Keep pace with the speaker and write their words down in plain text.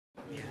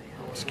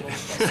Just kidding.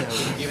 So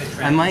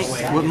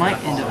what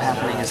might end up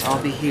happening is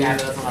I'll be here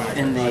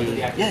in the,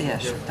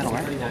 sure, that'll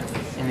work,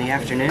 in the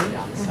afternoon,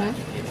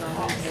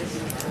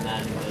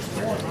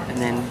 and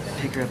then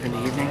pick her up in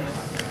the evening.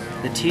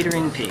 The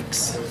Teetering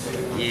Peaks,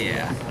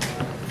 yeah.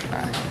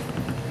 Alright.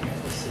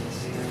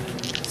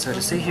 So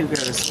to see who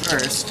goes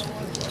first,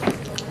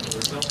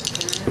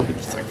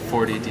 It's like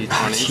 40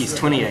 d20s. she's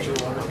 28,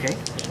 okay.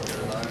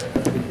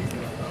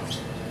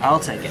 I'll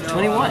take it.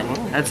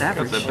 21, that's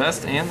average. Got the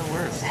best and the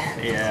worst.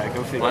 Yeah,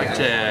 go figure.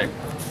 Blackjack.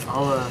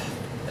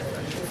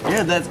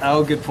 Yeah, that's,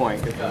 oh, good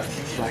point. Good point.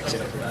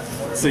 Blackjack.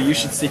 So you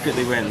should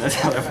secretly win. That's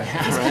how that works.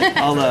 Right.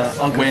 I'll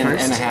go Win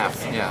first. and a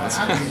half. Yeah.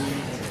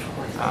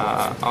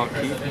 I'll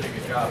keep.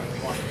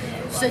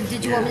 So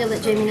did you want me to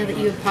let Jamie know that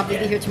you would probably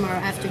be here tomorrow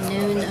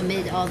afternoon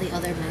amid all the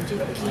other Magic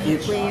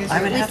players? I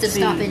Or would at have least to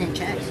to stop be in and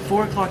check.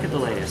 4 o'clock at the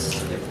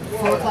latest.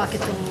 4 o'clock at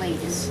the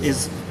latest.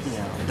 Is,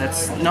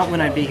 that's not when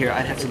I'd be here.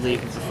 I'd have to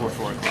leave before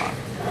 4 o'clock.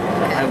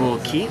 I will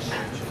keep.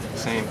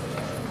 Same.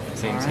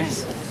 All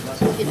right.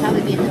 It'd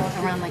probably be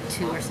around like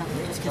 2 or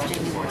something, just because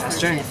Jamie works That's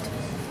third true. shift.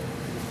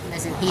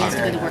 As in, he has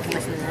to go to work in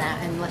less than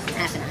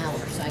half an hour,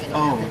 so I gotta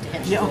Oh, have to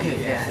head yeah, home. okay,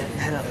 yeah,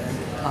 head up then.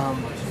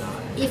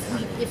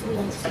 If we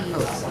don't see you.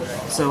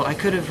 So I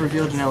could have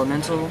revealed an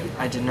elemental.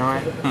 I did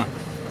not.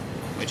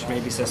 Which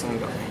maybe says something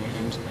about my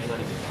hand.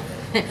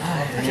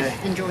 Okay,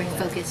 enjoying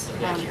focus.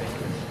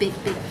 Big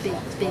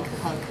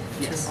hug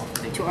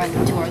to our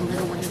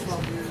little one as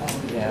well.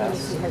 Yeah. We'll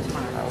see her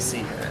tomorrow. I'll see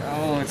her.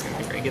 Oh, it's gonna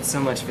be great. Get so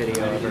much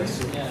video of her.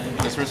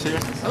 This one's here.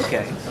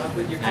 Okay.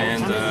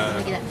 And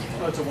Let me get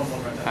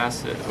up.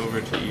 pass it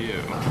over to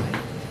you.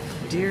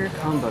 Dear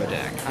combo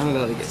deck, I'm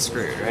about to get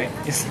screwed, right?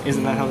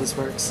 Isn't that how this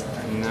works?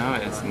 No,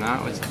 it's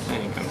not what you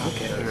think. I'm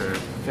sure.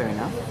 Fair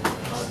enough.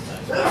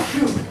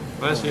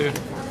 Bless you.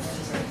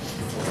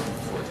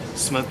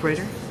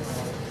 Smokebraider.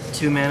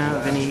 2 mana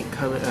of any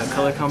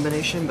color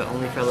combination, but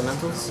only for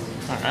elementals.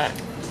 All right.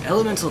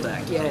 Elemental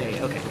deck,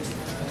 yay, okay.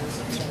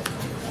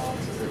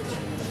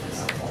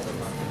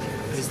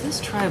 Is this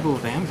tribal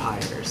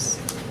vampires?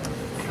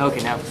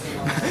 Okay, now.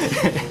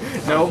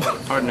 Nope.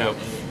 Hard nope.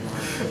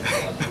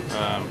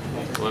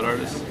 Blood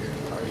artist.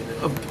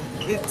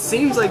 It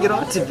seems like it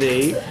ought to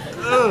be.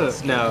 Ugh.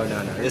 No.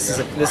 This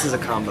is a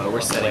combo.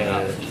 We're setting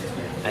up.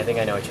 I think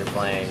I know what you're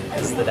playing.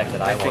 This is the deck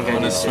that I want. I'm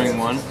gonna swing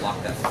one.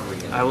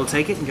 I will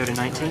take it and go to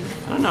 19.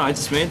 I don't know. I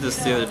just made this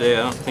the other day.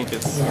 I don't think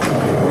it's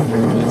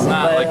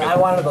not But like I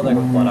wanted to build like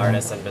with Blood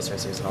Artists and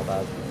Viscerous and all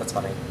that. That's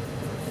funny.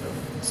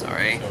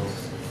 Sorry.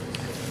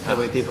 That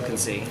way people can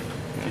see.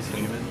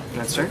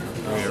 That's true.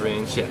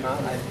 Rearrange. Yeah.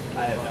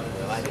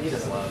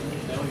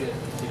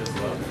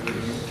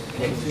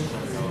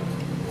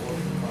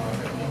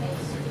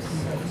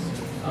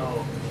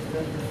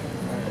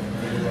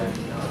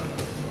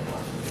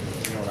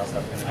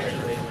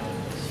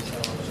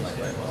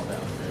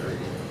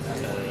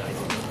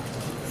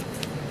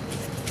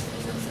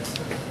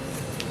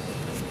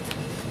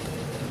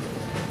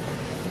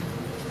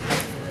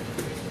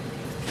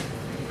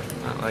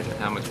 Not liking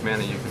how much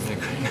mana you can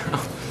make right now.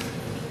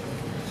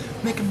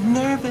 Make him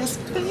nervous,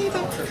 baby.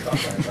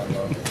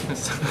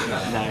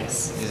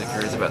 Nice. Music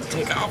here is about to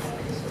take off.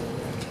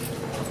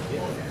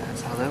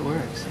 That's how that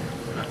works.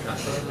 I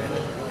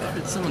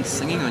heard someone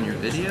singing on your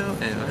video,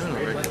 and I don't know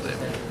where you live.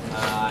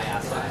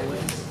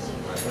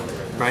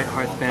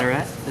 Brighthearth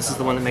Banneret. This is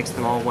the one that makes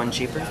them all 1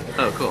 cheaper.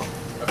 Oh, cool.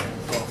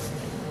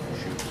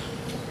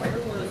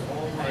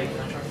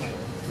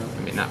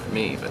 I mean, not for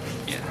me, but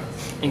yeah.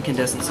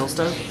 Incandescent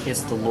Soulstoke.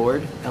 It's the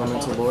Lord,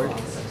 Elemental Lord.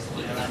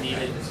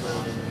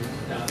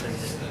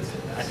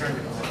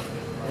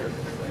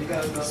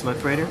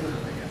 Smokebraider.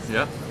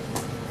 Yep.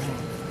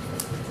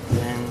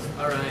 Then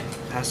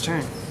pass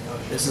turn.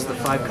 This is the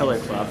 5 color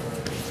club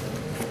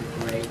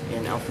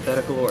in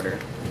alphabetical order.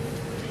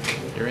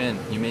 You're in.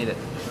 You made it.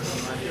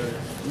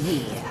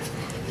 Yeah.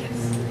 Yes.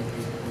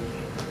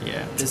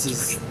 Yeah. This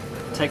is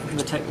the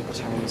technical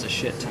term is a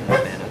shit ton of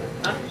mana.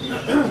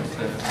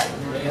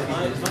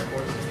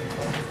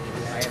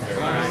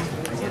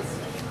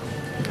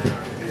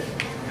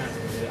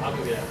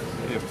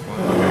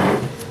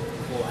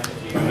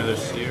 Another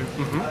seer.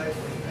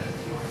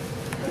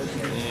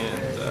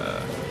 And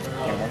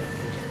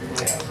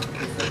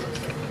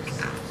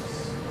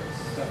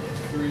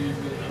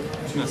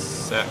I'm just gonna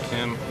sack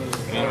him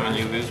and when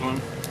you lose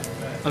one.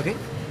 Okay.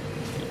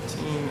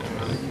 18, I'm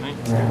at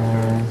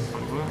 19.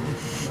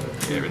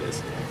 There it is.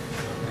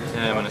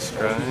 And I'm gonna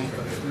scry.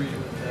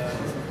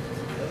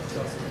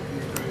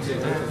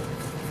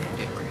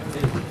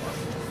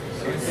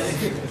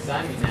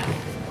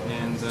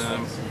 And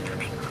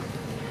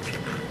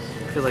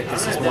I feel like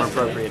this is more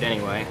appropriate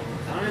anyway.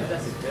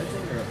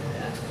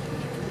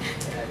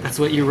 That's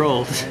what you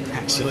rolled,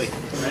 actually.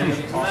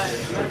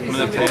 I'm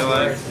gonna pay a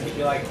life,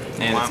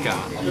 and it's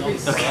gone.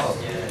 Okay.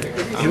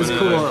 It was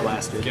cool while it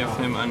lasted. Give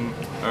him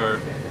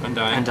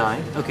undying.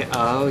 Undying? Okay.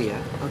 Oh,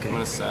 yeah. Okay. I'm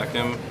gonna sack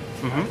him.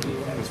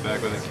 Comes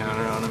back with a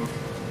counter on him.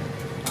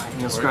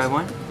 And you'll scry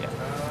 1? Yeah.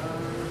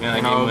 And I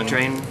give I'll him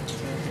drain,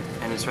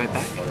 and it's right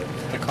back.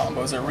 The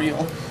combos are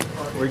real.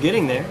 We're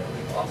getting there.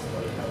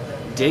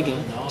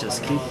 Digging.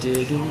 Just keep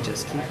digging.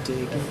 Just keep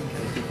digging.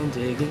 Gotta keep on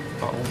digging.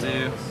 I'll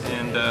do.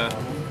 And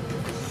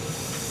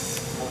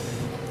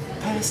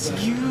past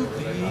you,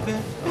 baby.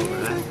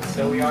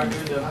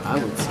 I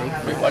would take.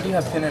 Wait, why do you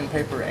have pen and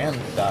paper and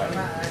die?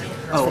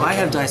 Oh, I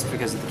have dice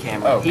because of the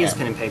camera. Oh, okay. He has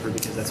pen and paper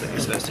because that's what you're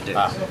supposed to do.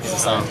 Ah, it's a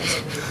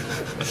scientist.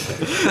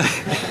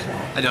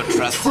 I don't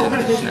trust him.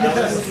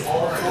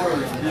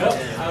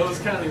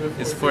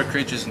 It's 4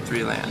 creatures and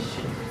 3 land.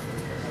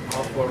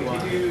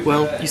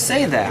 Well, you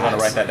say that. You want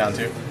to write that down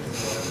too?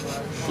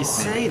 You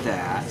say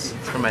that. It's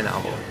for my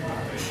novel.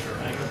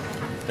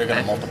 They're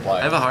gonna multiply.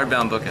 I have a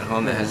hardbound book at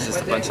home that has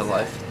just a bunch of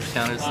life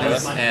counters in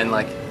it, and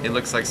like it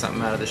looks like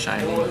something out of The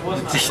Shining.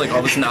 It's just like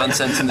all this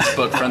nonsense in this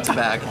book, front to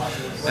back.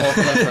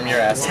 From your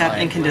ass. Tap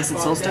line. Incandescent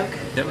Soulstoke.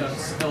 Yep.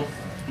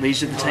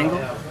 Liege of the Tangle.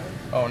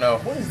 Oh no.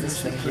 What is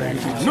this thing?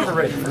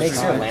 It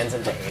makes your lands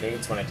into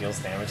 8/8s when it deals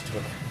damage to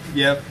it.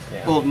 Yep.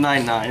 Yeah. Well,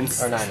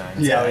 9/9s. Or 9/9s.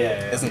 Yeah. Oh,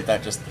 yeah. Isn't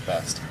that just the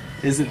best?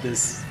 Isn't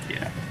this?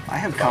 Yeah. I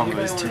have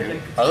combos too.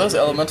 Are those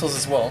elementals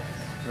as well?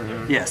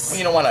 Yes. Well,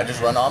 you know why not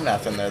just run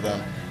Omnath in there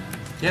then?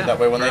 Yeah. That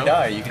way when they bro.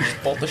 die, you can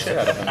just bolt the shit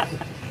out of them.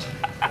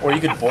 Or you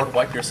could board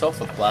wipe yourself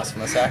with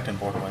Blasphemous Act and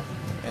board wipe.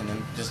 And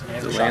then just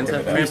The lands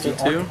have trample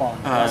too?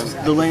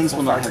 The lanes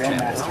will not have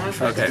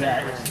trample.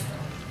 Okay.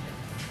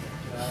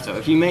 So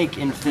if you make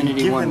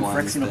Infinity Give 1/1, them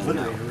Phyrexian then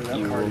no, Obliterator without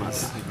you will card. not.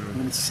 And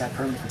then it's a sap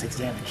permanent that takes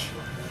damage.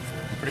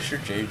 I'm pretty sure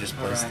Jay just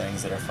plays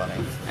things that are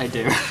funny. I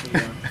do.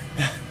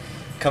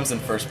 Comes in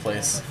first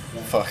place.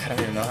 Fuck, I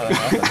don't even know how that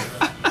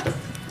happened.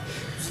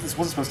 This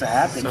wasn't supposed to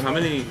happen. So how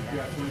many?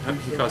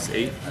 He costs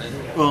 8.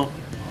 Well,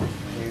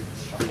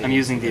 I'm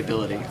using the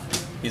ability.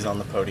 He's on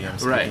the podium,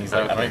 so Right, he's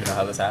like, I don't okay. even know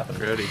how this happened.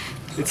 Grody.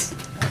 It's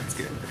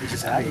good. It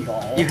just happened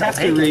all You have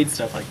to read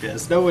stuff like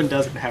this. No one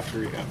doesn't have to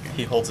read. Okay.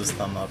 He holds his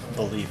thumb up.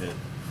 Believe it.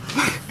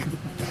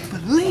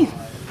 Believe.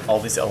 All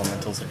these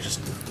elementals are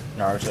just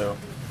Naruto.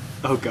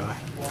 Oh god.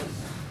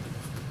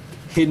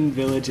 Hidden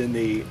village in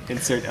the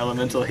insert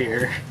elemental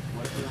here.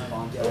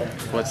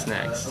 What's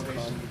next?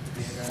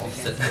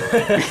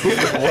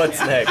 What's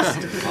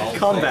next?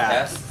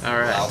 Combat. All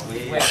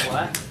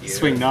right.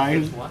 Swing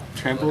 9.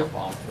 Trample.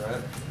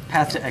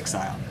 Path to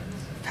exile.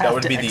 Path That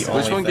would to be the exile.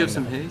 only Which one gives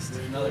thing. him haste?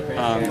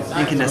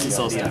 Incandescent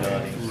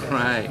Soulstoke.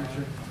 Right.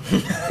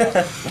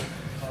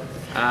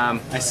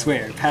 I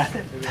swear. Path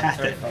it. Path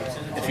it.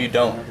 If you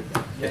don't,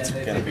 it's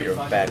gonna be a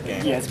bad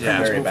game. Yeah, it's a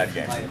very bad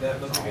game.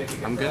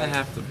 I'm gonna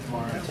have to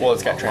Well,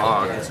 it's got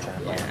log.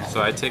 trample.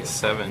 So I take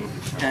 7.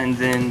 And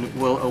then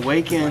we'll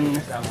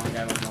awaken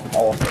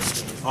All of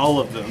them. all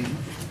of them.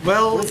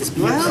 Well, This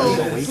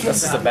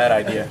is a bad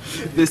idea.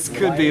 this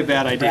could be a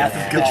bad idea.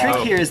 The trick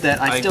here is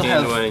that I I still gained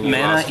have one and you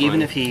mana lost even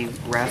one. if he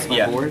wraps my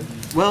Yeah. board.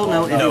 Well,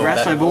 no, if he No,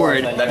 wraps that- my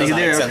board, that because doesn't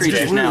there make are sense,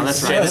 creatures Jay. now.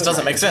 That's Jay, right. this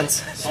doesn't make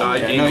sense. So I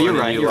gained no, you're one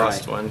right, and you you're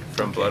lost right. one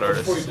from Blood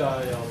Artist.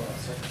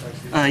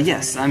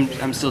 Yes,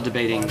 I'm still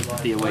debating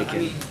the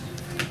awaken.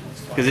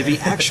 Because if he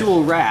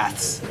actual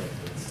wraths,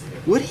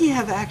 would he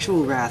have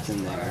actual wrath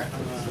in there?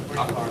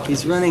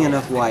 He's running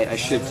enough white. I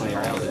should play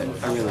around it.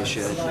 I really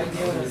should.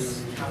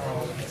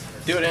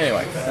 Do it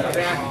anyway.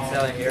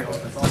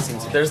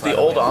 There's the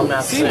old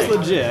Omnath Seems saying,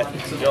 legit.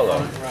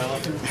 YOLO.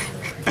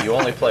 You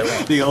only play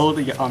once. The old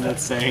on that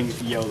saying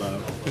YOLO.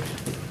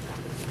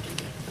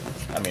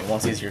 I mean,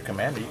 once he's your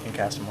commander, you can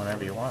cast him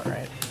whenever you want,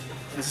 right?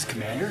 This is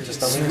Commander?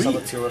 Just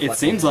Sweet. It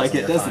seems like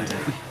it, doesn't it?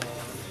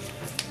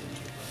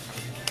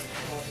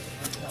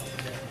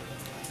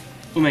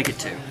 We'll make it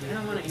 2.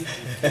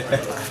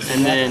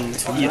 And then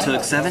you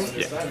took 7?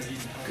 Yeah.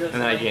 And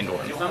then I gained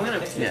 1.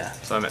 Yeah.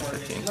 So I'm at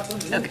 15.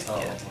 Okay.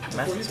 Yeah.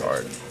 Math is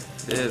hard.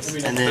 It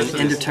is. And then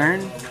end of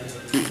turn,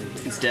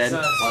 it's dead.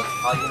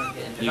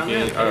 You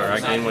gain, or I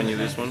gain 1, you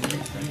lose 1.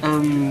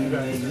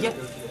 Yep.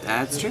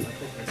 That's true.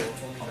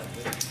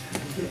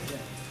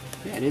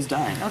 Yeah, it is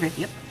dying. Okay,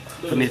 yep.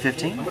 Put me to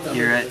 15.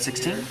 You're at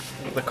 16?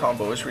 The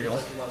combo is real.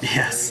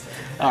 Yes.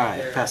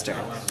 Alright, pass turn.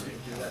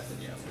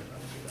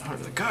 Heart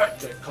of the card.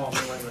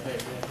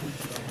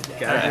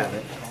 Gotta have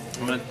it.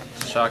 I'm gonna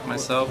shock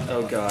myself.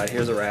 Oh god,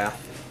 here's a wrath.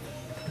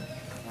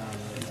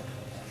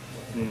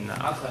 No.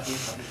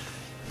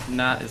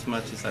 Not as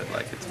much as I'd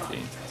like it to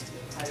be.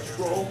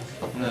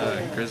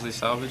 Grizzly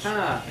Salvage.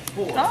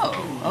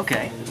 Oh,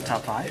 okay.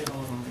 Top 5.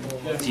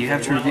 Do you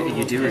have to review?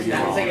 You do review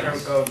all. 4,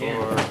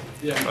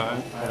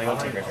 5. They don't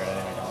take regret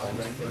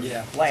anyway.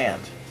 Yeah.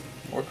 Land.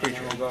 Or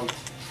creatures.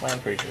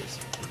 Land creatures.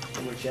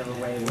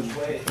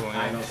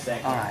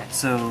 Alright,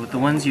 so the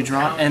ones you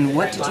draw, and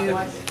what did you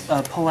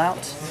pull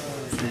out?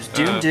 There's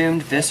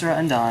Doomed, Viscera,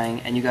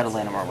 Undying, and you got a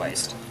Lanimar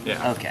Waste.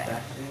 Yeah. Okay.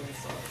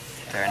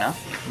 Fair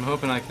enough. I'm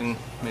hoping I can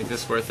make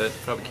this worth it.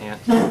 Probably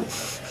can't.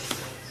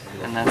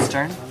 And that's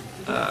turn?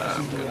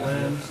 I'm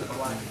gonna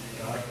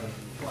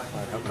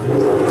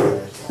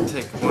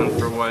take 1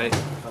 for white.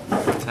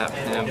 Tap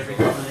him.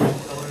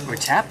 We're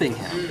tapping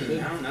him.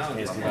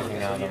 He's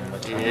looking out on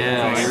the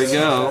Yeah, here we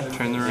go.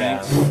 Turn the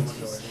ranks.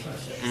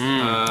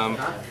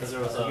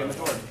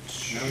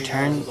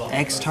 Turn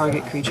X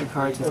target creature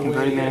cards with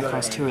converted mana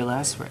cost 2 or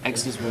less, where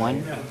X is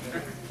 1.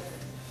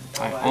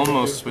 I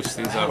almost switched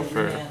these out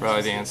for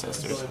Rally the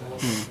Ancestors.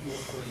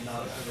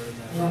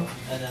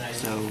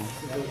 So,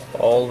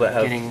 All that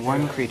have. getting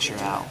one creature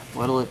out.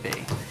 What'll it be?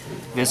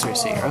 Viscera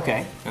Seer,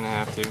 okay. Gonna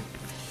have to.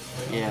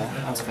 Yeah,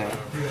 that's fair.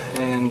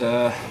 And,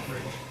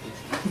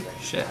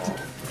 shit.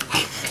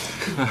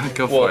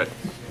 Go for Well, it.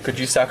 could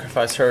you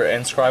sacrifice her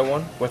and scry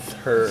one with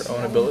her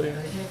own ability?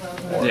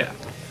 Or Yeah.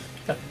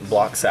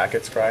 block, sack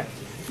it, scry.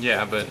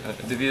 Yeah, but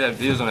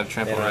these don't have They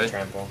trample, don't have right?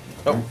 trample.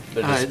 Oh,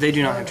 They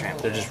do not have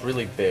trample. they're just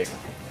really big.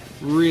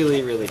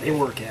 Really, really They big.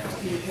 work out.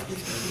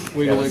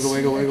 Wiggle, wiggle,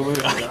 wiggle, wiggle,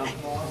 wiggle.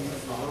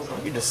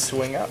 You could just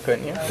swing out,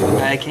 couldn't you?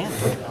 I can.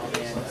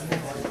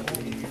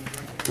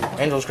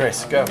 Angel's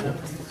Grace, go.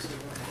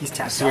 He's I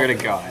tapped swear to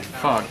out. God.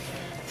 Fuck.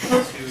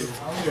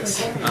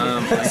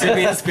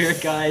 Sibian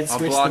Spirit Guide, I'll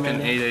switch block them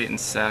an in. 8/8 and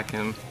sack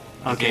him.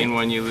 Okay. Gain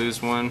one, you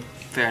lose one.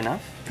 Fair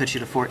enough. Put you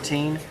to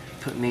 14.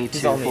 Put me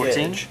He's to on the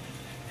 14 edge.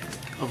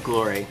 of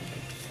glory.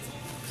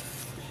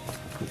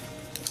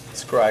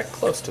 Scry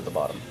close to the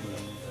bottom.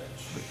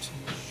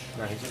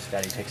 No, he just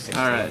got. He takes 16.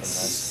 Alright. and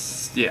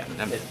that's- Yeah.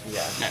 that-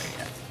 Yeah.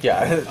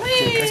 Yeah. Can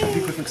I just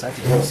be quick because I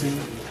have to go soon?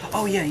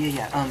 Oh, yeah. Can you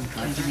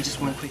give me just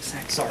one quick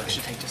sec? Sorry, I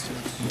should take just a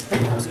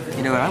minute.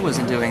 You know what I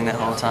wasn't doing that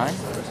whole time?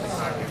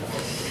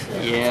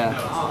 Yeah.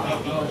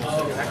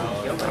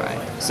 Alright,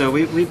 so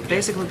we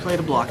basically played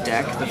a block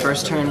deck. The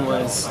first turn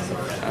was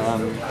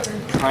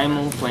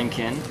Primal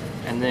Flamekin,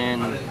 and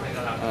then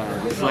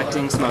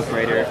Reflecting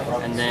Smokebraider,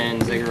 and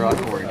then Ziggurat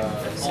Horde.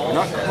 So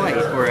not quite,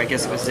 or I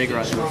guess it was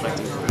Ziggurat and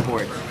Reflecting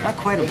Horde. Not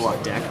quite a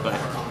block deck, but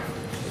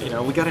you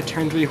know, we got a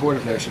turn 3 Horde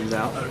of Notions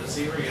out.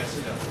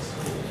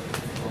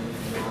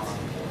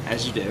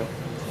 As you do.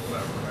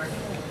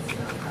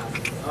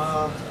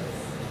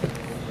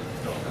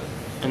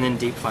 And then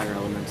Deep Fire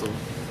Elemental,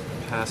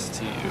 Pass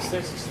to you.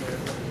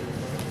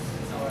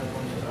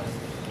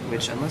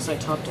 which, unless I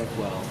top deck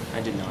well, I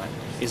did not,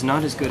 is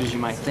not as good as you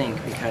might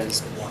think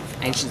because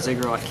Ancient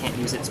Ziggurat can't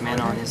use its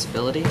mana on his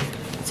ability,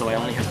 and so I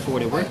only have 4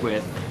 to work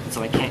with, and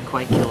so I can't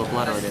quite kill a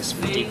Blood Artist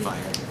with Deep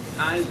Fire.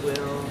 I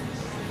will.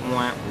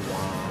 Wah,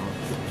 wah.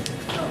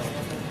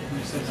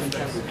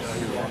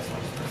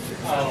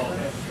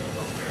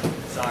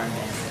 Sorry,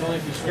 man. It's only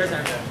if your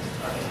turn.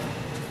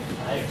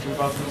 We're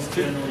both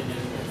generally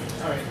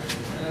do.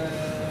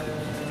 Alright.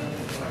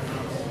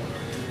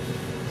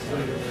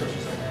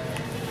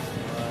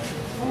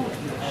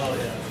 Oh,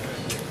 yeah.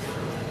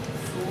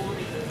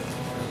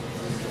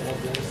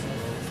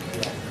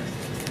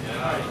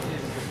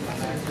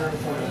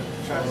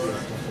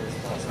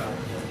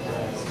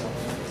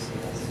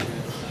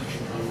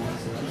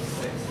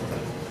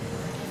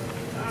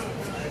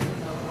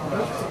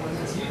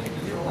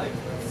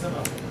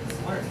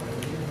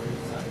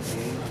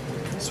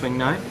 Swing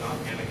 9.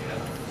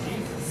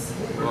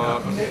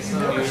 Block here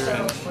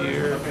and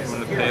here. I'm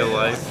gonna pay a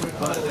life.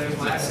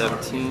 At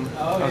 17.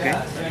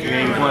 Okay. You're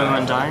going to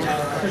undying?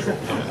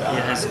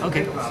 Yes.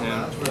 Okay.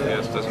 Yeah,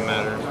 it doesn't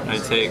matter. I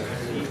take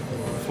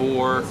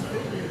 4,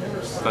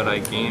 but I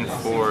gain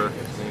 4,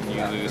 and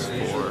you lose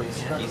 4.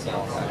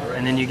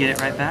 And then you get it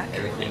right back?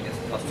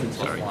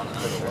 Sorry.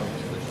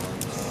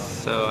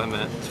 So I'm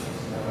at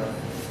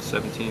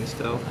 17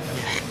 still.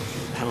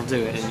 That'll do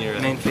it. And you're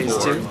at Main phase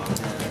 4. 2.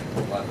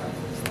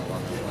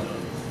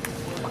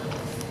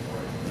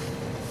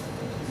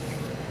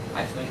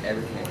 I think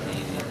everything I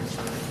Canadian.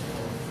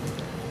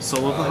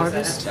 Soul of the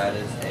Harvest, That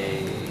is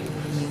a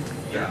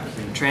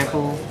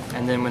trample,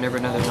 and then whenever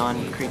another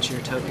non-creature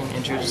token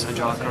enters, I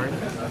draw a card.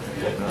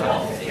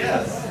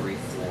 3,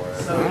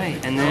 4.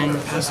 Alright, and then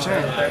pass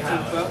turn.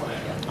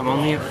 I'm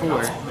only at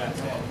 4.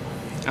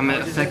 I'm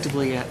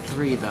effectively at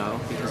 3 though,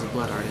 because of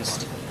Blood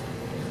Artist.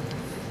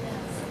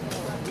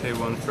 Pay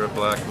 1 for a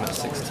black. I'm at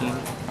 16.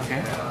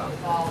 Okay.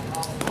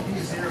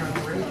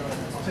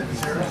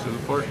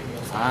 Zulaport.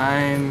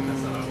 I'm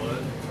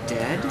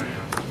dead?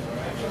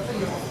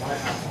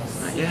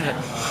 Not yet.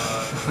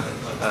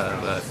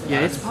 But Yeah,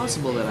 it's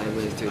possible that I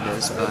live through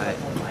this, but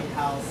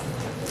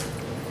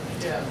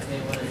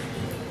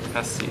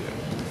pass to you.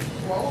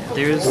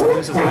 there's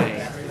a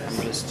way.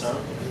 I'm just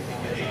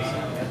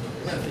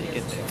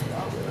Get there.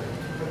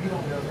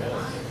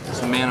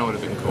 Some mana would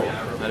have been cool.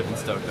 I'd have been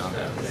stoked on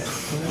that.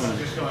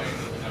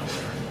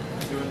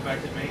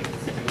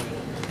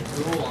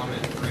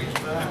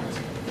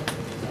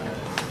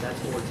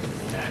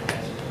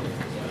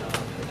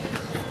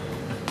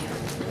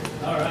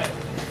 Alright.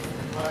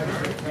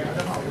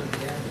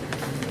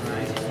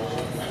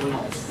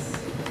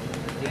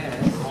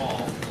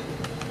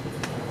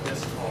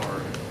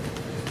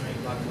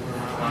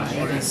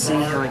 Let's see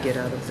how I get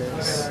out of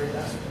this.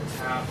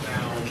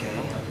 Okay.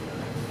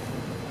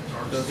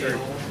 Those are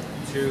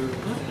 2,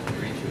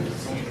 3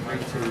 twos.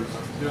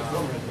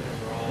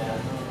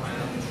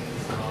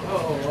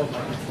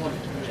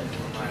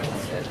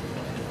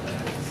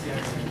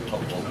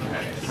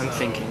 I'm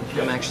thinking.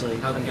 I'm actually.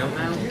 Believe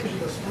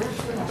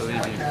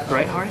you.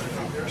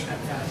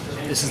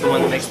 Brighthearth? This is the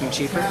one that makes them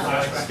cheaper?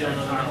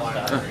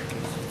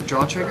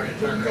 Draw trigger?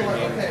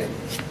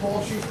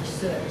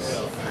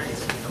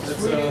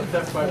 That's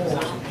theft by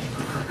possession.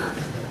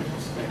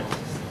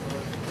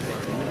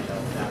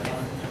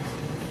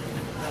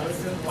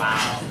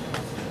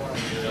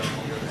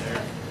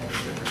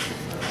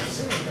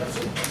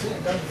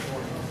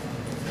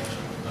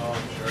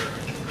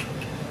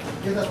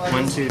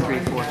 One, two, three,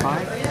 four,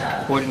 five.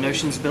 Horde of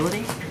Notions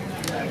ability.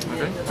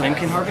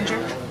 Flamekin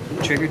Harbinger.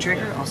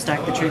 Trigger. I'll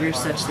stack the triggers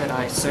such that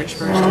I search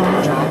first and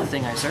then draw the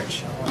thing I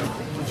search.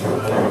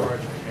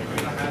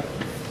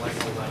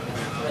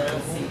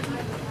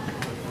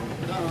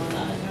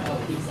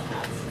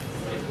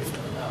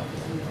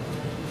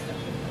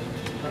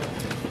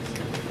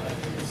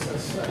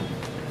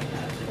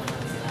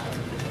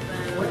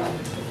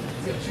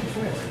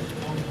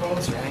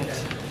 That's right.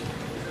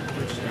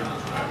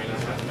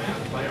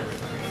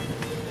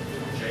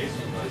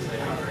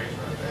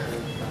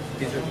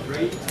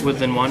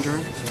 Woodland Wanderer.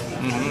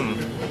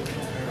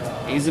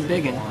 He's a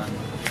biggin. And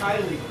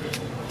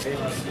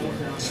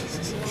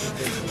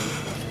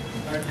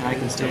I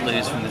can still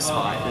lose from this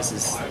spot. This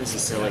is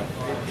silly.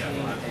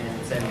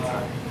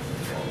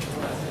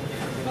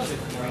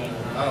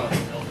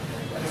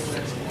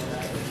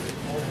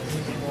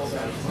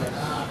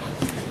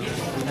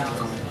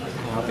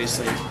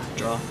 Obviously,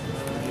 draw.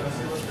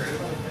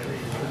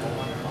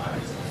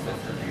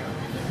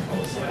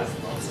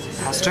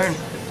 Pass turn.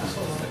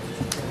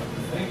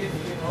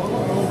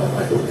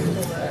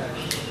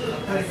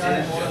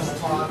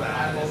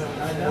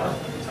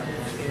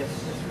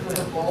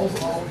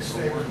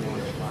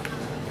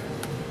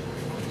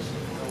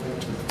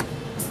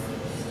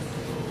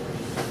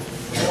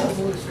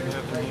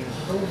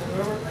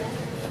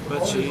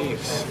 Butt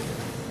cheeks.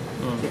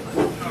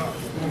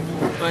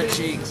 Butt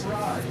cheeks.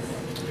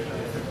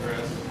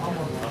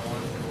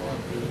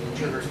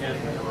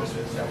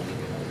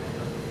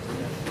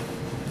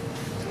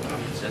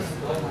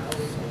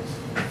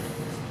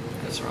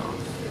 That's wrong.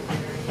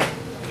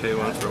 Okay,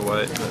 one for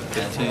white,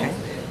 15. Okay.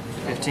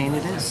 15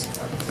 it is.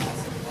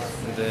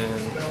 And then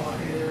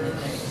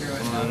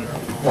 1,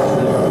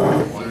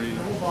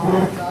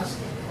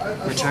 2,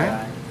 3. Return?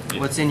 Yeah.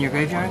 What's in your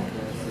graveyard?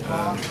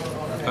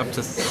 Up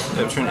to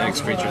I return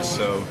X creatures,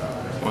 so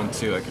 1,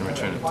 2, I can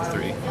return it to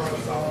 3.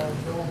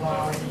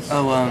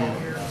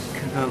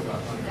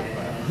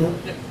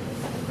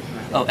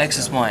 Oh, X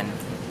is 1.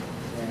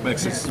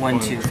 X is 1,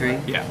 2, 3?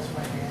 Yeah.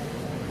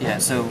 Yeah,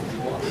 so...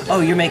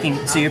 Oh,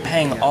 so you're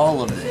paying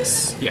all of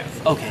this? Yeah.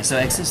 Okay, so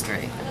X is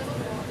 3.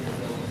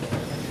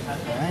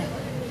 Alright.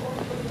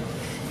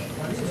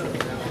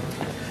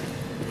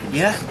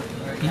 Yeah.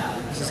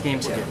 This is game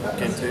 2.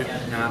 Game 2?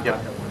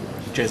 Yep.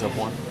 J's up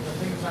 1.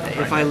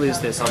 If I lose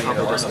this, I'll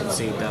probably just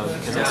concede though,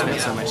 because I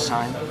spent so much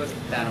time.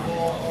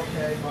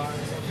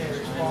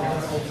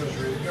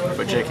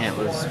 But Jay can't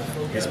lose.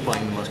 He's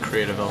playing the most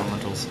creative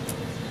elementals.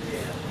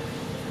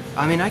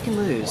 I mean, I can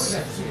lose.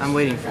 I'm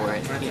waiting for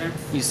it.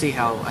 You see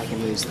how I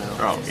can lose though.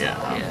 Oh, yeah.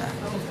 Yeah.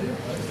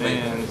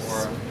 And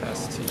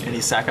pass to you.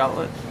 Any sack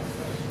outlet?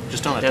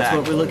 Just don't attack. That's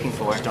what we're looking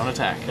for. Just don't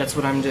attack. That's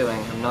what I'm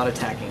doing. I'm not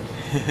attacking.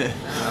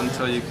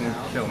 Until you can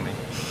kill me.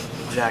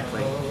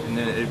 Exactly. And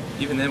then,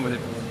 even then, would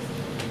it...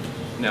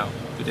 No,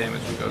 the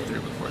damage would go through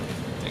before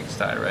things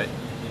die, right?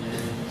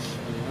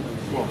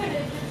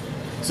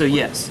 So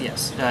yes.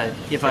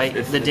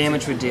 If the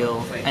damage would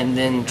deal, and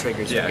then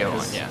triggers would go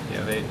on. Yeah,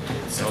 they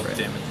both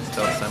damage and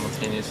stealth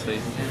simultaneously,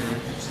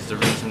 which is the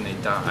reason they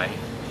die.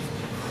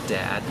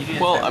 Dad.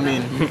 Well, I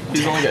mean,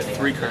 he's only got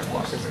 3 current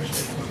blockers.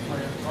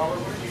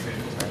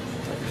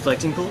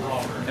 Reflecting pool.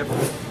 Yep.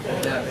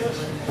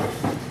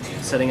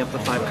 Setting up the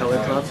 5-color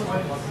club.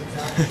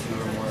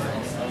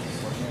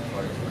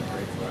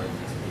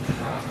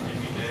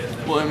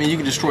 Well, I mean, you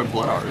can destroy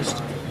Blood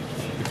Artist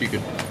if you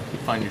could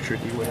find your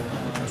tricky way.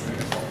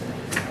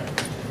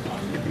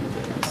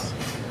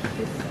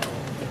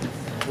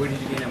 Where did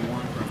you get him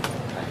 1 from?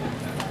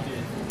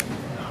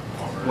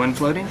 1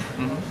 floating.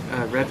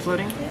 Red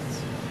floating.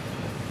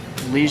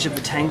 Liege of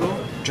the Tangle.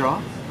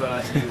 Draw.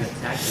 But you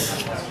attacked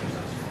him.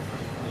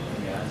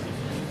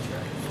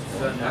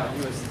 So now he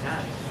was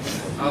attacked.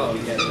 Oh,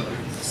 yeah.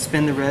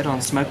 Spin the red on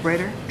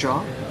Smokebraider.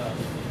 Draw.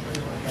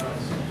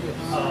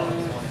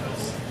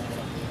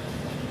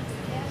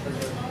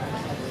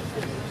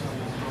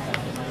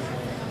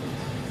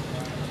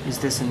 Is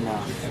this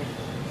enough?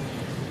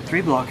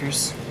 3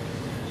 blockers.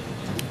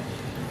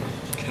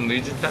 Can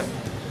Liege attack?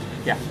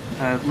 Yeah.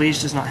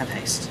 Liege does not have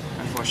haste,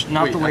 unfortunately.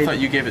 Not Wait, the way I thought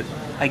you gave it...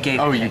 I gave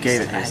Oh, it you haste.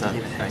 gave it I had haste. to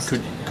give it haste.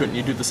 Couldn't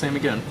you do the same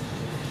again?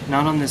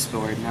 Not on this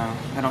board, no.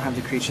 I don't have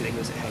the creature that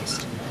gives it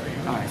haste.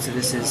 Alright, so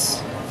this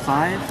is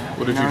 5,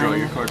 What if you 9, draw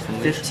your card from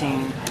Liege?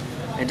 15.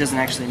 It doesn't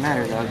actually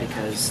matter though,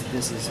 because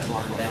this is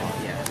blockable.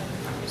 Yeah.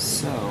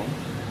 So...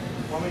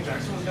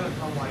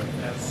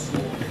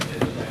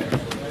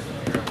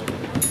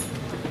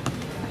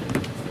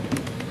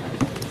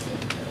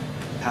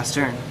 Pass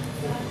turn.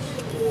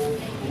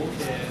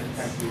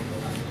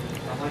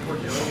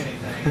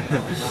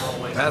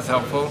 That's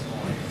helpful.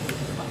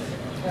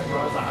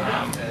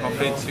 I'll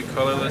pay 2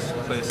 colorless,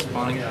 play a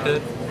Spawning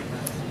Pit.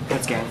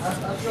 That's game.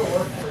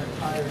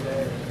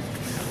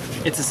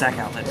 It's a sack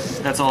outlet.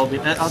 That's all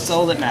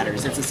that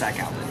matters. It's a sack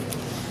outlet.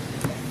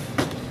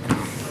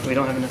 We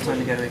don't have enough time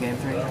to go to a game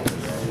 3.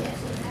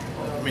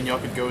 I mean, y'all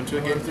could go into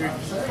a game 3.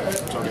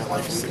 So I'll get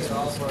like 6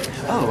 minutes.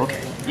 Oh, okay.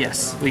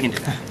 Yes, we can do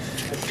that.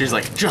 She's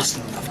like, just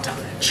enough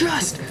time.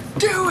 Just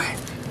do it!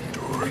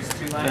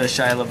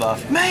 Shia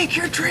LaBeouf. Make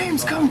your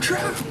dreams come true!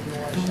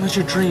 Don't let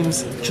your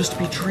dreams just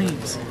be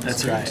dreams.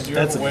 That's right. Did you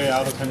That's have a way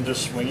out of him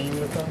just swinging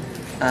with them?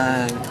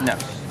 No.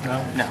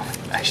 No? No,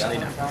 actually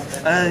no.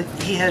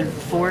 He had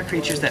 4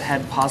 creatures that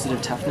had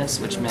positive toughness,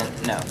 which meant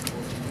no.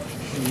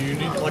 You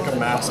need like a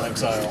mass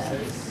exile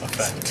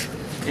effect.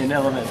 In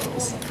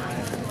elementals.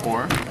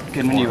 Or,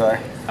 Good when you are.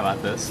 how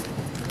about this?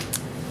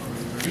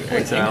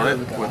 Exile it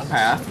with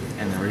path,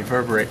 and then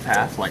reverberate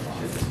path like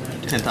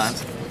 10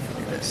 times.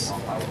 Like this.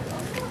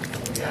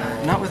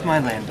 Not with my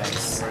land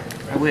base.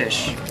 I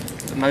wish,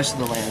 but most of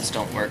the lands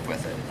don't work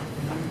with it.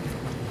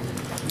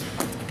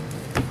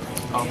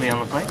 I'll be on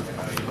the play,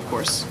 of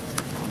course.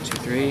 1, 2,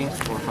 3,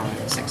 4,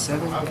 5, 6,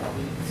 7.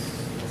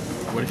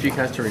 What if you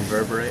cast a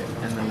reverberate,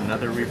 and then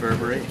another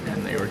reverberate,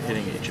 and they were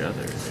hitting each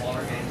other?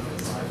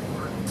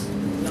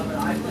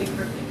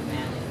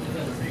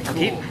 I'll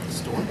keep.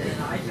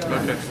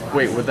 Okay.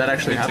 Wait, would that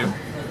actually happen?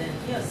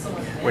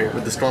 Wait,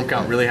 would the storm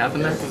count really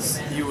happen there?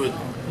 You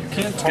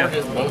can't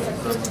target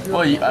both of them.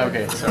 Well,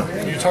 okay, so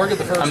You target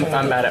the 1st one.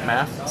 I'm bad at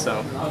math,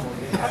 so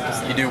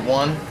you do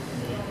one,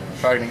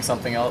 targeting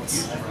something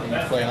else, and you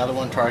play another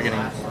one, targeting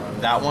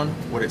that one.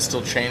 Would it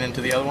still chain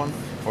into the other one,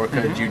 or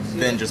could you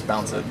then just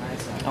bounce it?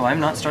 Oh, I'm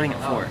not starting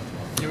at 4.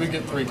 You would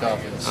get 3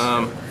 copies.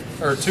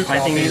 Or 2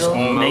 Lightning copies Needle,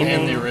 and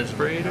naming- the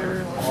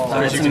original.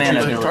 Oh, it's you a can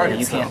mana choose your ability. targets,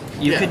 You can't.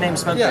 though. You Yeah. could name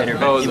Smokebraider,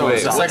 but Oh, you won't wait,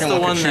 stop. what's second the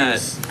one one could that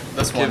choose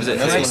this one. gives it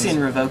and this hit?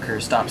 Phyrexian one- Revoker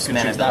stops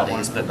mana choose that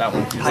abilities, one, but that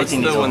one. Lightning What's the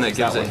Needle one that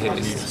gives it That one.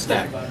 haste?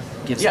 Stack.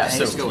 gives Yeah, it so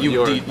haste. you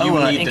Your- need to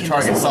Incandescent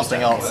target Soulstoke.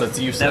 something else that's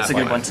useless. That's a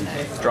good one to name.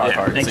 Draw a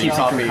card. Then So keep you it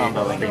copy, from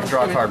comboing. you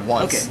draw a card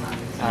once. Okay.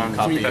 And you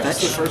copy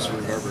That's the first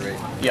reverberate.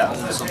 Yeah.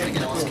 Something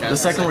else. The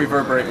second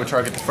reverberate would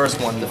target the first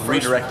one,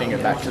 redirecting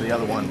it back to the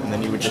other one, and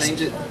then you would just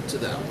Change it to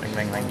that one.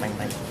 bang, bang, bang, bang,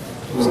 bang.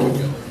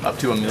 Up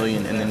to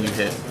 1,000,000, and then you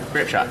hit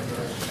Grip Shot.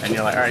 And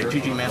you're like, alright,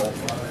 GG, man.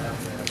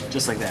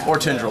 Just like that. Or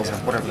Tendrils, or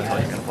whatever the hell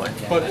you're going to play.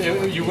 But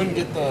you wouldn't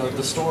get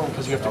the storm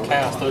because you have to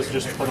cast. Those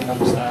just put them on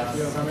the staff.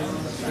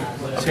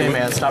 Okay,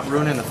 man, stop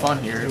ruining the fun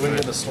here. You wouldn't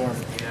get the storm.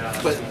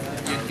 But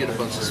you'd get a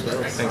bunch of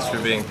spells. Thanks for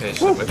being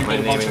patient with my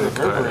You get a bunch naming of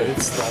the card.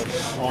 reverberates like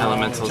on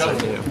Elementals are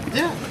Jelly. new.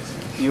 Yeah.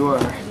 You are.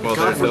 Well,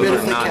 God those forbid are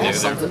if they not new.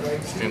 cast They're something.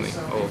 extremely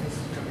old.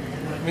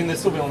 I mean, they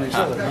still be on each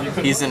other. You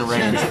couldn't- He's in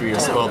range for your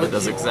spell that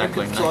does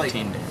exactly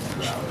 19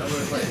 damage.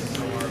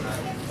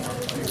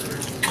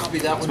 Copy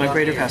that one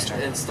Smokebraider down caster.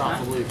 and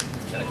stop the loop.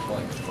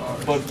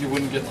 But you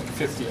wouldn't get like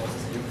 50 of them.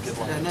 You would get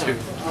like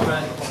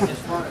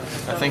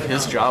 2. I think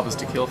his job is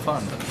to kill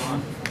fun.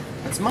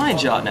 It's my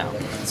job now.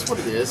 That's what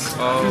it is. If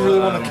you really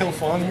want to kill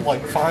fun,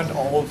 like find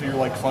all of your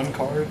like fun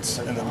cards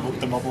and then look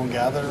them up on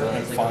Gather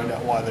and find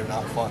out why they're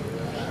not fun.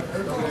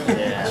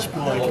 Yeah. Just be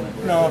like,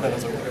 no, that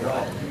doesn't work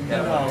out.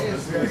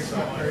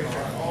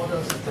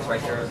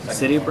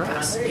 City of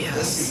Brass.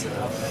 Yes.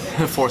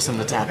 Force him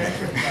to tap it.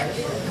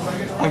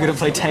 I'm gonna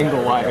play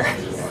Tangle Wire.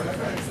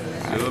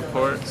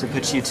 Zulaport. So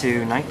put you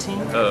to 19.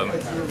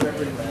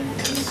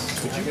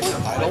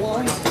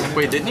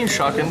 Wait, didn't you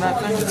shock in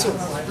that thing?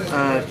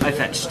 I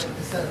fetched.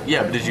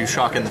 Yeah, but did you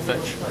shock in the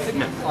fetch?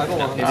 No.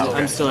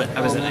 I'm still at.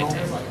 I was at 19.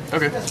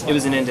 Okay. It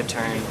was an end of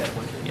turn.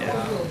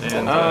 Yeah.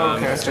 And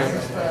Okay.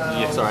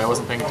 Sorry, I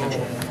wasn't paying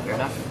attention. Fair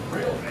enough.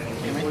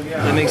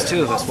 That makes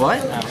 2 of us.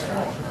 What?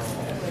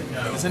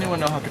 Does anyone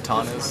know how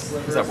Catan is?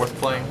 Is that worth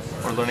playing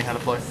or learning how to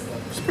play?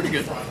 It's pretty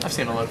good. I've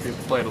seen a lot of people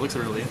play it. It looks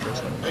really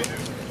interesting.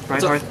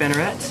 Brighthearth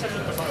Banneret.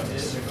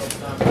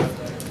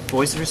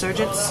 Voice of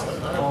Resurgence.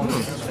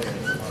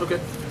 Okay.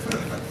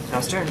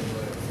 House turn.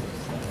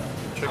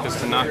 trick is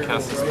to not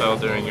cast a spell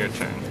during your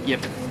turn. Yep.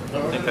 I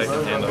think I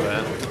can handle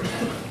that.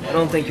 I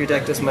don't think your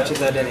deck does much of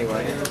that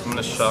anyway. I'm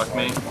gonna shock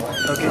me.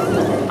 Okay.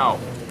 Ow.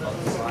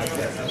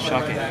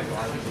 Shocking.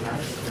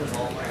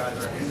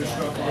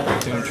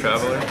 Doomed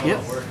Traveler.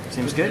 Yep.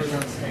 Seems good.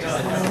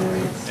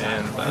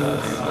 And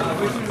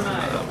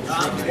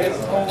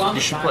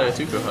You should play a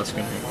Tuco Husk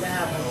in here.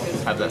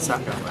 Have that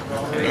sack out.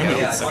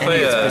 let's play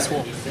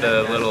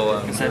the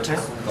little. Center. I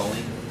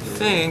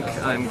think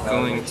I'm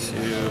going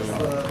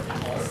to.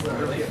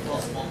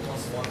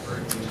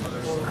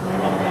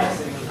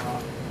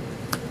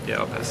 Yeah,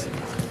 I'll pass it.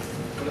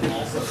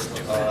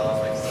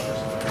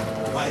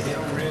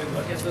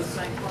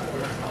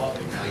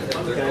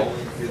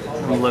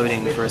 I'm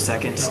loading for a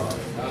second.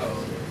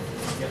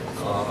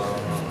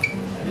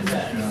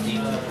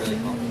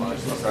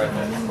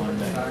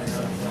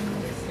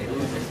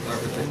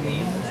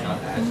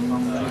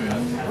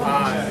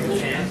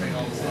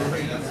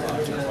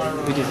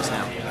 We do this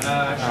now.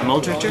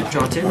 Mulldrifter,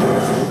 draw 2.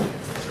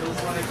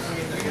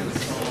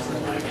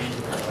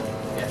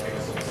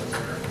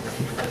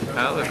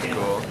 That looks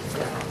cool.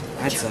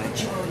 I'd say.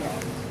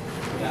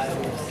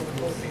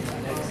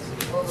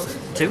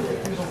 2.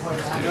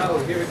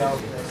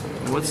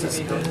 What's this?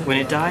 When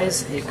it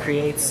dies, it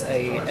creates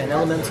an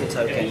elemental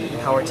token,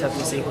 power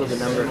toughness equal to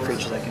the number of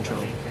creatures I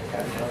control.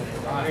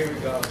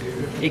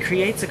 It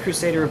creates a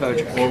Crusader of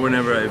Odric Or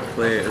whenever I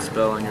play a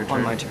spell on your turn.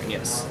 on my turn,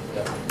 yes.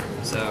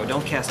 So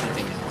don't cast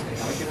anything now.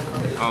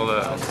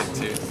 I'll take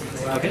 2.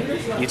 Okay,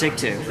 you take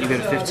 2. You go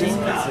to 15.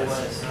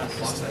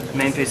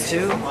 Main phase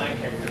 2.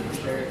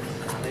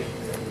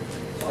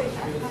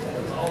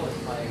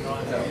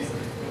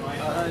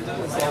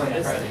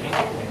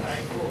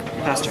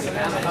 Pass turn.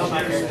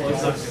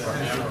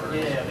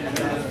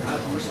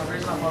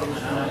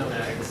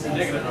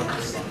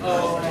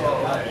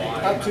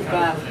 Up to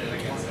 5.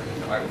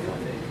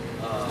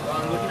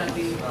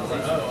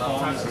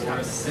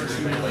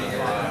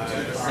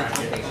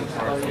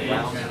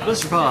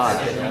 Blisterpod.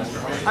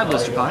 Hi,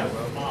 Blisterpod.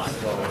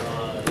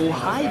 Oh,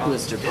 hi,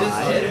 Blisterpod.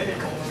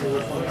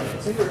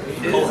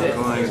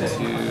 Going to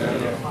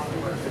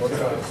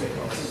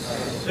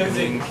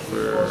swing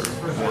for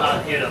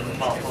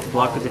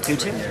Block with the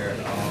 2/2.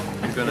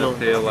 I'm gonna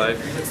pay a life,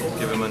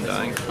 give him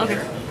Undying.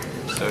 Okay.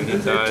 So he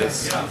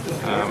dies. I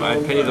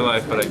paid the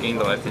life, but I gained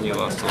the life, then you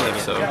lost a life.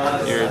 So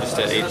you're just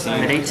at 18.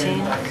 I'm at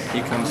 18.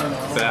 He comes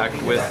back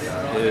with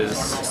his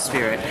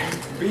Spirit.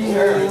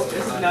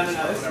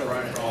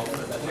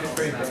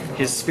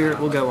 His spirit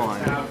will go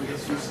on.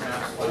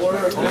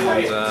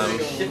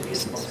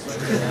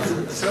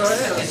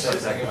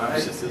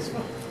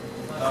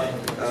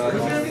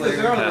 and,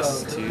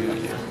 pass to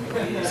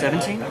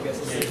 17.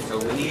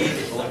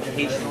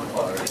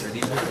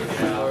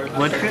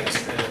 Blood Crypt.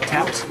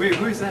 Tapped. Wait,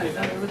 who is that? Is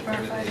that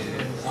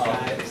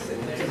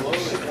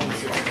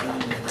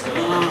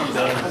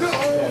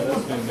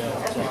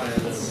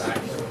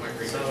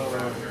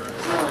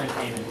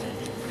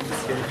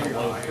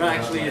No,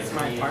 actually, it's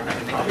my partner.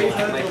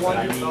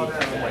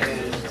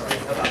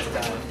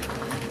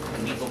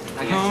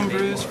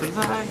 homebrews for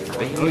life,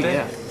 baby. Oh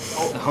yeah.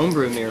 The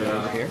homebrew mirror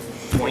over here.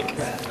 Boink.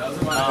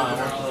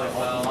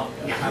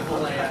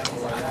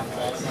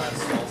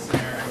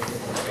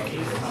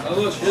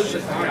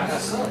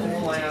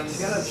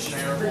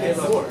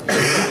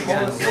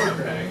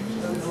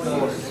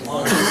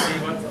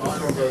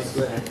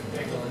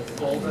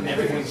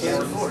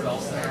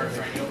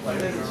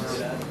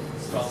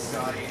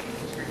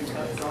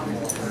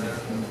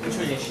 Which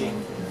one is she?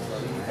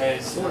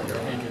 Sword.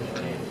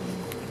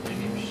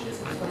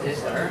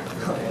 Is her?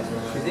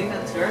 You think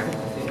that's her?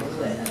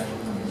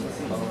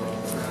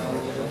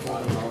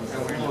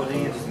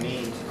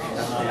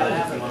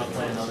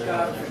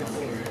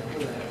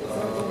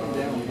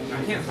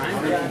 I can't find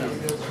her.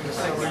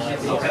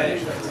 Okay.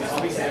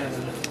 I'll be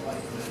standing.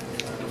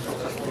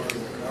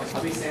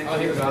 Oh,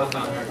 here we go. I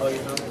found her.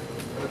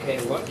 Okay,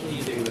 what can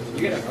you do? You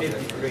get a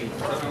 53. I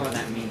don't know what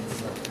that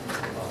means.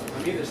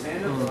 I'm either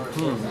standing or...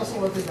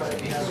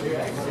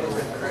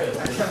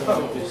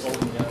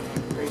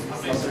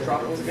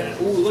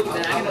 Ooh, look at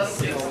that. I got a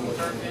 6.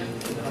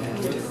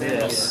 Look at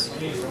this.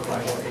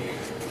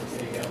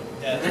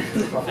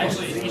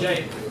 Actually, EJ.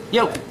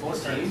 Yo!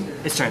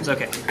 It's turns,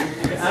 okay.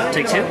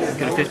 Take 2,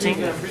 go to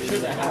 15. I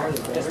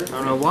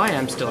don't know why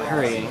I'm still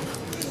hurrying,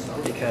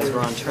 because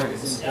we're on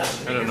turns.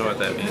 I don't know what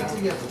that means.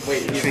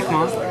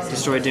 Shriekmaw,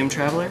 destroy Doomed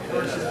Traveler.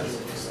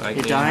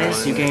 It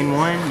dies, you gain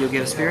 1, you'll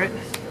get a spirit.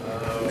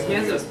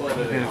 You go to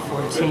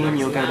 14,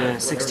 you'll go to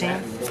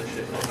 16.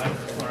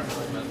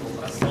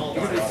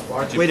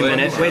 Wait a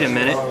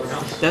minute.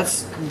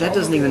 That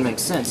doesn't even make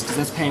sense, because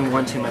that's paying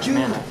 1 too much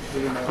mana.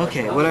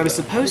 Okay, what I was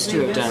supposed to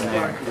have done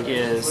there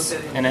is,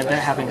 and that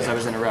happened because I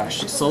was in a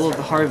rush, Soul of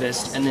the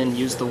Harvest, and then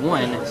use the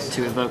 1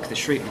 to evoke the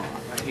Shriekmaw.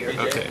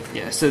 Okay.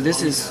 Yeah, so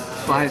this is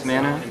 5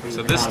 mana.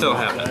 So this still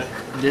happened.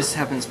 This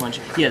happens once.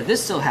 Yeah,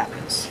 this still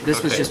happens.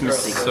 This was just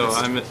missed sequence. So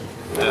I'm at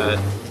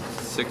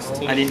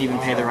 16. I didn't even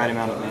pay the right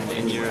amount of mana.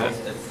 And you're at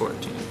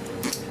 14.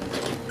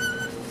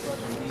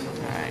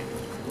 Alright.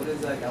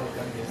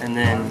 And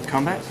then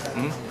combat?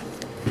 Mm-hmm.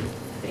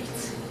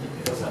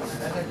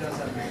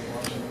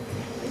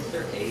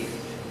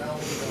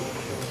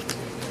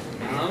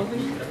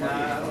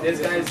 This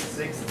guy's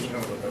 60. We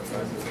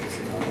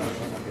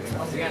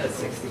got a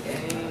 60.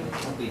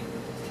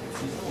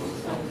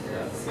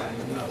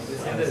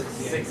 This guy's a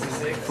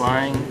 66.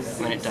 Flying,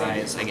 when it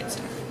dies, I get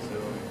some.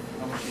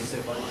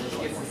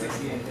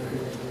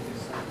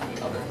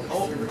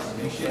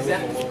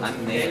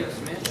 I'm there.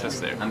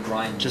 Just there. I'm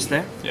grinding. Just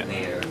there? Yeah.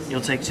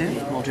 You'll take 2.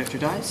 Mulldrifter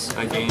dies.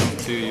 I gain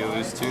 2, you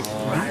lose 2.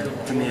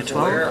 Put me at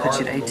 12, put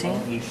you to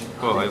 18.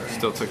 Well, I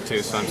still took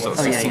 2, so I'm still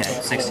Oh yeah, 16.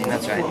 yeah, 16,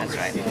 that's right.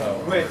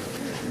 Alright.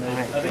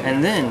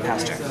 And then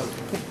pass turn.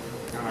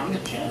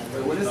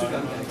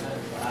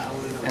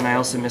 And I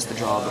also missed the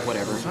draw, but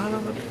whatever.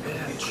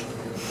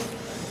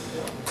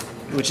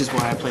 Which is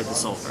why I played the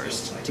soul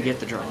first, to get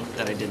the draw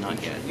that I did not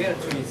get.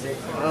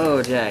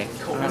 Oh, Jay.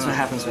 That's what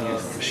happens when you're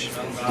in a rush.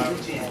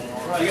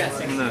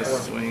 I'm gonna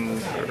swing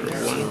for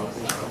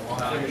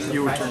 1.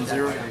 You were turn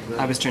 0.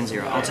 I was turn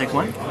 0. I'll take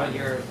 1.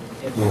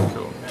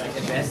 Cool.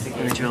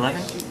 Put me to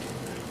 11.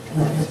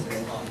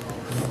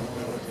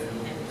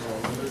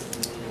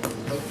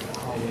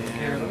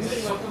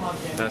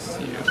 That's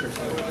you.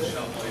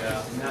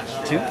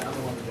 2.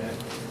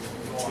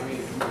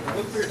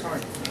 Look for your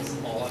target. That's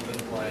all I've been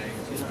playing.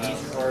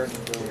 Each card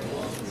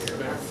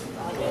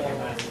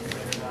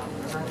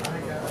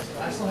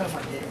I still have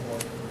my game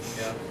board.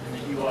 Yeah.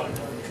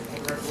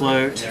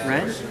 Float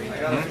red.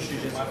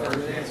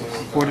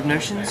 Horde of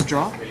Notions,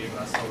 draw.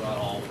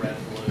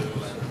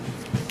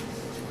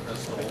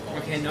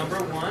 Okay, number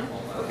 1.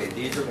 Okay,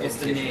 these are it's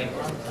the name.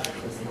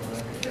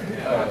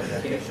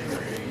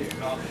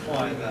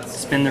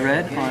 Spin the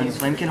red on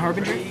Flamekin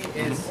Harbinger.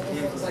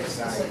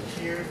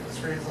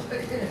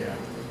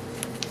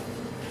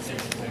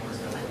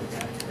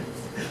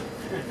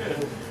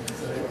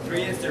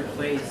 Three is their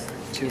place.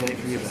 Too late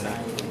for you, buddy.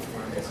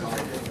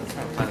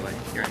 By the way,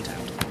 you're in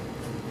town.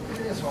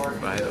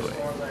 By the way.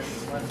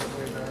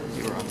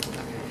 You were on.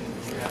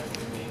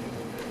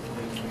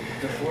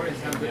 The 4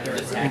 is how good their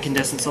attack.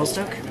 Incandescent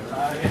Soulstoke.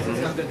 This is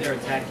how good their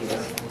attack is.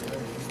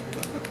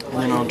 And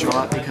then I'll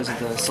draw it because of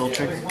the soul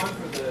trigger.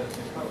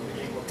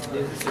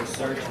 This is their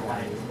search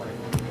line.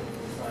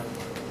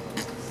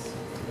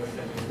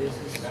 This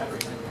is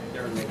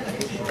their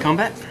location.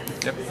 Combat?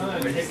 Yep. Or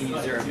they can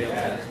use their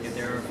ability. If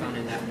they're found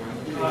in that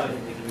one,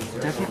 they can use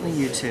their Definitely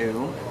you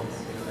two.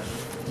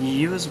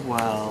 You as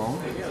well.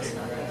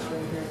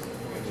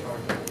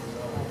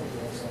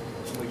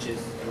 which is,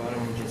 why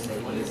don't we just say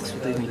This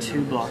would leave me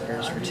 2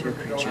 blockers for 2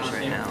 creatures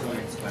right now.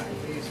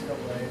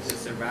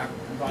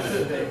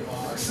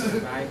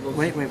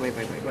 Wait.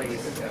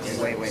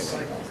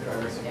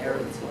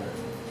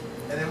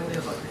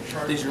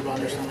 These are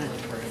bonders on it.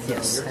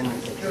 Yes, and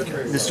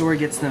the store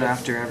gets them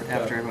after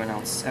everyone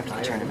else, after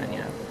the tournament, you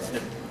know.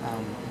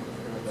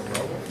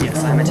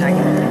 Yes, I'm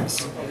attacking with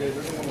these.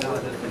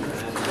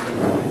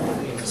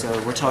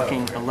 So we're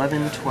talking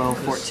 11, 12,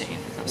 14,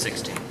 no,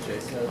 16.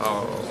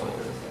 Oh.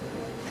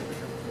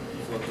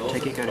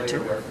 Take it, go to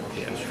 2.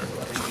 Yeah, sure.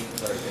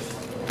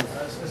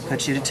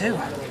 Put you to 2.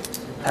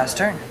 Pass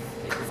turn.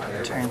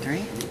 Turn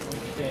 3.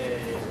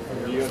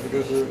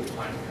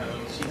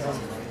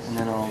 And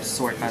then I'll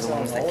sort by the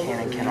ones that can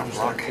and cannot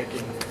block.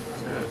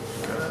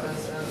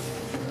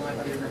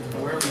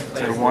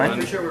 So 1.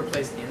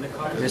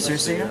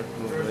 Resurgence.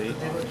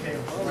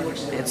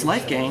 It's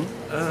life gain.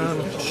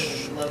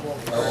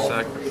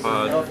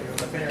 Sacrifice.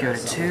 Go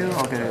to 2,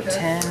 I'll go to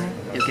 10.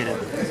 You'll get an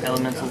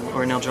elemental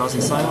or an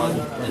Eldrazi Cylon.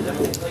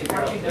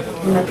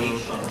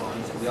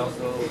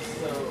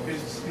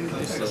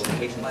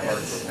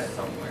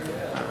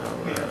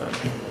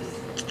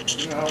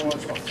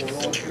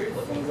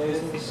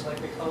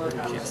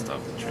 Can't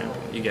stop the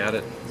trample. You got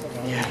it.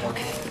 Yeah,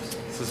 okay.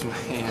 This is my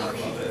hand.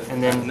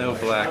 And then No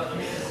black.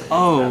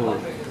 oh,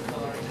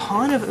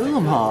 Pawn of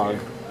Ulamhog.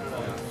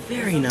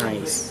 Very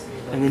nice.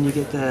 And then you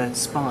get the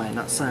spine,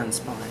 not sun,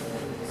 spine.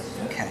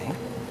 Okay.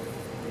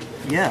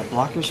 Yeah,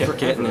 blockers Kept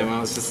getting him. forever. I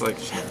was just like,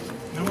 shit,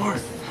 no more.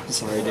 I'm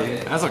sorry,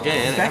 dude. That's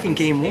okay. Back in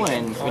game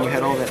 1, when you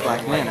had all that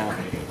black mana,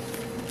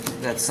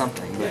 that's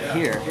something. But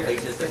here,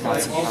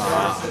 not so.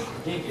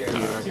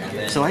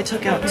 So I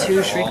took out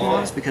 2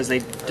 Shriekmaws because they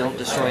don't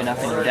destroy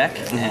enough in your deck,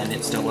 and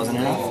it still wasn't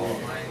enough.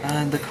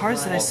 The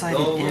cards that I sided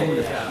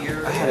in,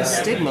 I had a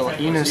Stigma,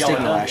 you know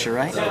Stigma Lasher,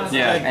 right?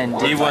 Yeah,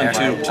 and he won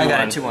I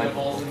got it 2-1.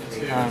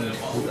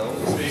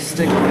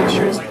 Stigma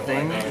Lasher is a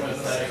thing,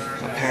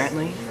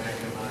 apparently.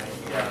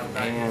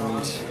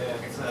 And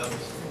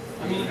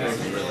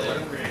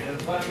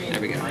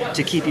there we go.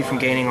 To keep you from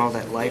gaining all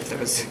that life that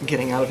was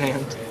getting out of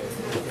hand.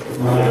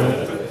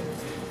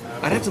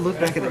 I'd have to look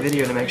back at the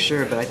video to make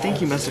sure, but I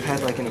think you must have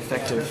had like an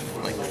effective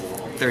like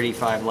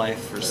 35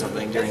 life or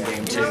something during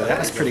game 2. That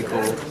was pretty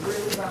cool.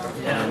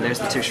 And there's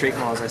the 2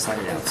 Shriekmaws I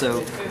sided out.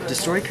 So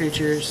destroy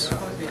creatures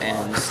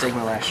and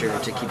Stigma Lasher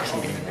to keep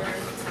cheating.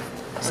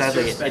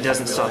 Sadly, it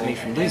doesn't stop me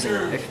from losing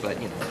life, but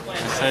you know. I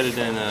decided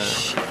in a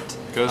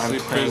ghostly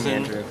prison.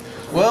 Andrew.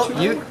 Well,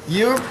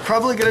 you're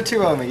probably gonna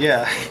 2 on me,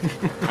 yeah.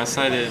 I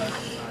sided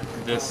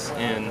this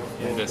in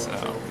and this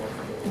out.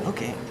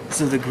 Okay.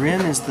 So the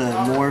Grim is the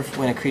morph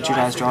when a creature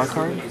dies, draw a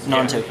card?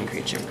 Non-token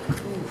creature.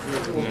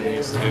 And then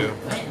these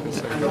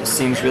 2.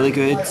 Seems really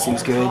good,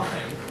 seems good.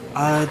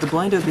 The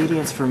Blind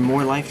Obedience for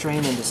more life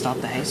drain and to stop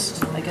the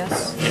haste, I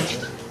guess?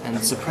 And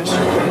Suppression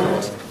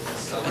Field.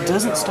 It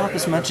doesn't stop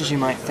as much as you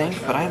might think,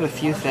 but I have a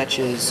few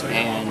fetches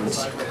and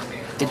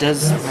it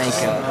does make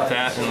a...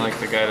 That and like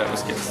the guy that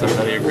was getting stuff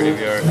out of your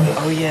graveyard.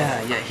 Oh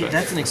yeah,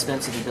 that's an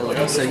expensive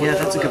ability, so yeah,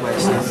 that's a good way to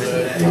stop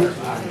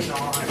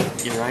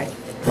it. You're right.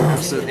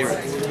 Absolutely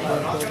right.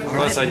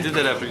 Plus, I did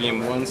that after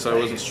game 1, so I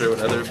wasn't sure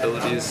what other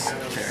abilities,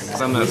 because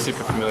I'm not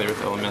super familiar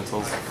with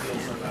elementals.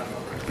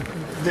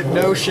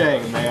 No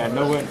shame, man.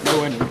 No one.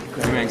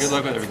 Man, good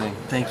luck with everything.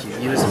 Thank you.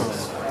 You as well.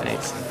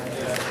 Thanks.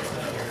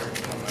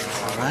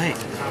 All right.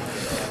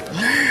 All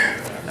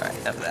right.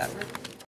 Enough of that.